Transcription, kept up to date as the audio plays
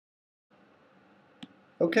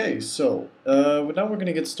Okay, so now we're going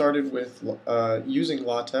to get started with using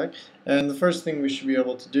LaTeX, and the first thing we should be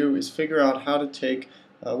able to do is figure out how to take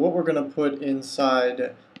what we're going to put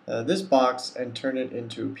inside this box and turn it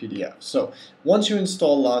into a PDF. So once you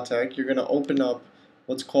install LaTeX, you're going to open up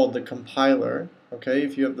what's called the compiler. Okay,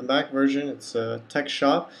 if you have the Mac version, it's Text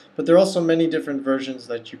Shop, but there are also many different versions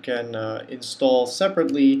that you can install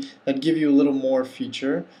separately that give you a little more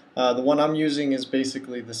feature. The one I'm using is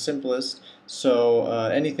basically the simplest, so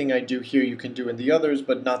anything I do here you can do in the others,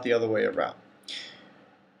 but not the other way around.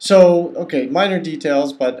 So, okay, minor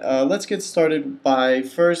details, but let's get started by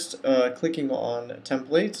first clicking on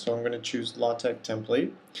template. So I'm going to choose LaTeX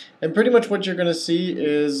template. And pretty much what you're going to see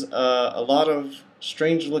is a lot of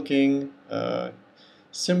strange looking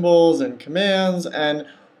symbols and commands, and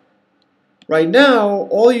right now,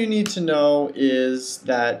 all you need to know is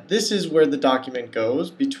that this is where the document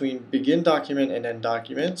goes, between begin document and end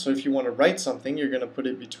document. So if you want to write something, you're going to put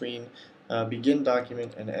it between begin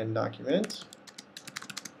document and end document.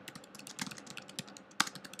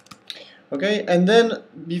 Okay, and then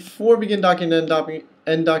before begin document and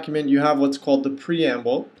end document, you have what's called the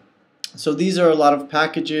preamble. So these are a lot of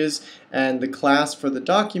packages and the class for the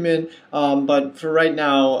document, but for right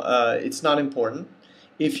now, it's not important.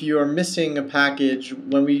 If you're missing a package,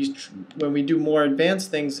 when we do more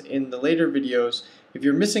advanced things in the later videos, if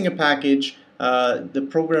you're missing a package, the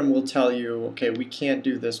program will tell you, okay, we can't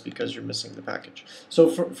do this because you're missing the package. So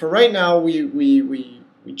for right now,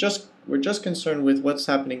 we're just concerned with what's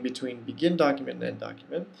happening between begin document and end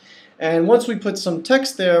document. And once we put some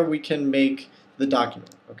text there, we can make the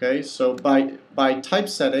document. Okay, so by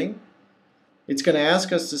typesetting, it's going to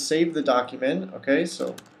ask us to save the document. Okay,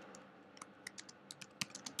 so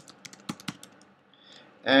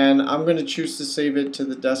and I'm going to choose to save it to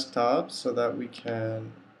the desktop so that we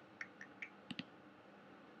can.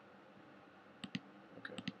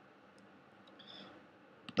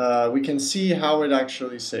 Okay. We can see how it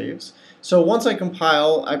actually saves. So once I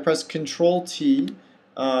compile, I press Control T.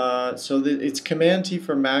 So it's Command T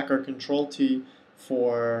for Mac or Control T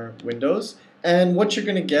for Windows, and what you're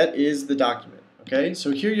going to get is the document. Okay,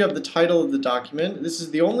 so here you have the title of the document. This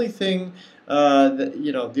is the only thing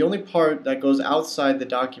the only part that goes outside the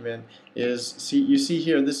document is, you see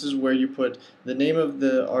here, this is where you put the name of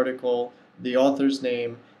the article, the author's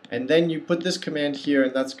name, and then you put this command here,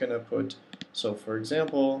 and that's going to put, so for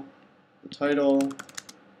example, the title,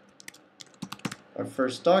 our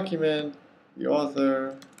first document, the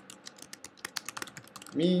author,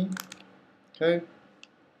 me, okay?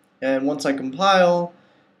 And once I compile,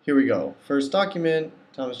 here we go. First document,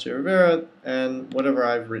 Thomas J. Rivera, and whatever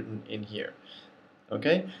I've written in here.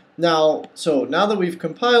 Okay? Now that we've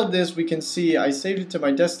compiled this, we can see I saved it to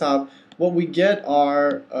my desktop. What we get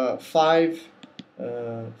are 5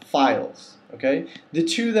 files. Okay? The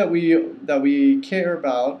two that we care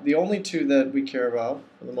about, the only two that we care about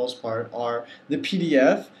for the most part, are the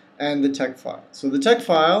PDF and the text file. So the text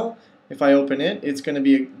file, if I open it, it's going to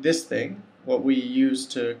be this thing, what we use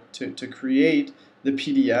to create the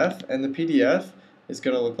PDF, and the PDF is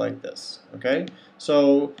going to look like this. Okay,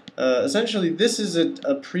 so essentially this is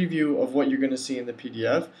a preview of what you're going to see in the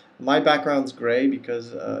PDF. My background's gray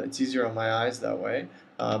because it's easier on my eyes that way,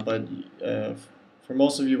 but for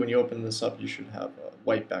most of you, when you open this up, you should have a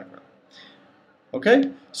white background.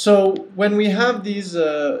 Okay, so when we have these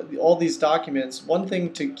all these documents, one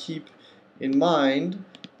thing to keep in mind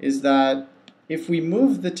is that if we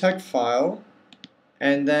move the text file,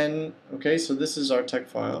 and then, okay, so this is our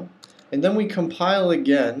text file, and then we compile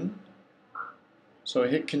again, so I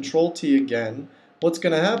hit Control T again, what's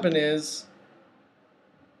going to happen is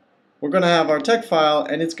we're going to have our text file,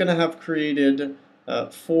 and it's going to have created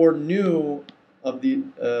 4 new of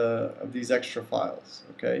these extra files.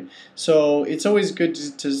 Okay, so it's always good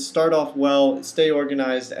to start off well, stay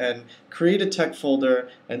organized, and create a text folder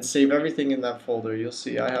and save everything in that folder. You'll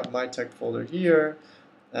see I have my text folder here,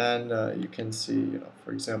 and you can see,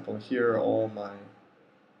 for example, here are all my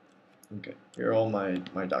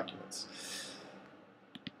documents.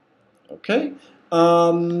 Okay,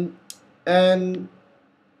 and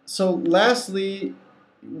so lastly,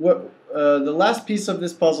 the last piece of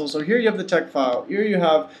this puzzle, so here you have the text file, here you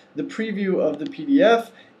have the preview of the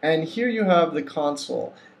PDF, and here you have the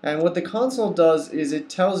console. And what the console does is it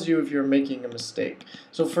tells you if you're making a mistake.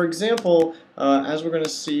 So for example, as we're going to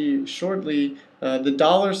see shortly, the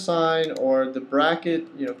 $ or the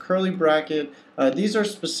bracket, curly bracket, these are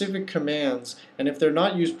specific commands, and if they're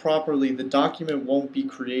not used properly, the document won't be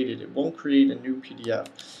created. It won't create a new PDF.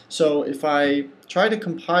 So if I try to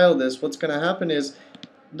compile this, what's going to happen is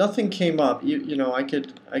nothing came up. I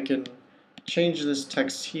can change this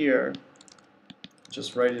text here,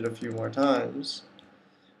 just write it a few more times.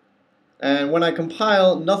 And when I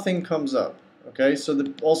compile, nothing comes up. Okay, so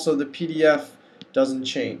also the PDF doesn't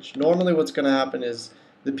change. Normally what's going to happen is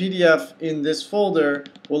the PDF in this folder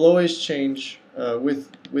will always change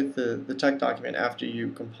with the text document after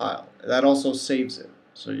you compile. That also saves it,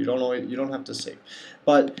 so you don't have to save.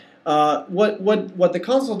 But what the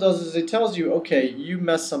console does is it tells you, okay, you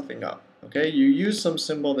messed something up. Okay, you used some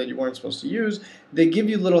symbol that you weren't supposed to use. They give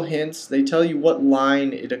you little hints. They tell you what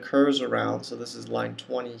line it occurs around. So this is line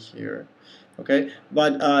 20 here. Okay,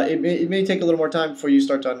 but it may take a little more time before you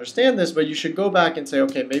start to understand this, but you should go back and say,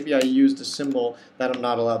 okay, maybe I used a symbol that I'm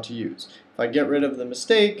not allowed to use. If I get rid of the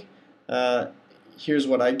mistake, here's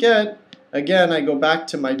what I get. Again, I go back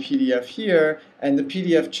to my PDF here, and the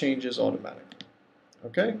PDF changes automatically.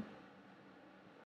 Okay?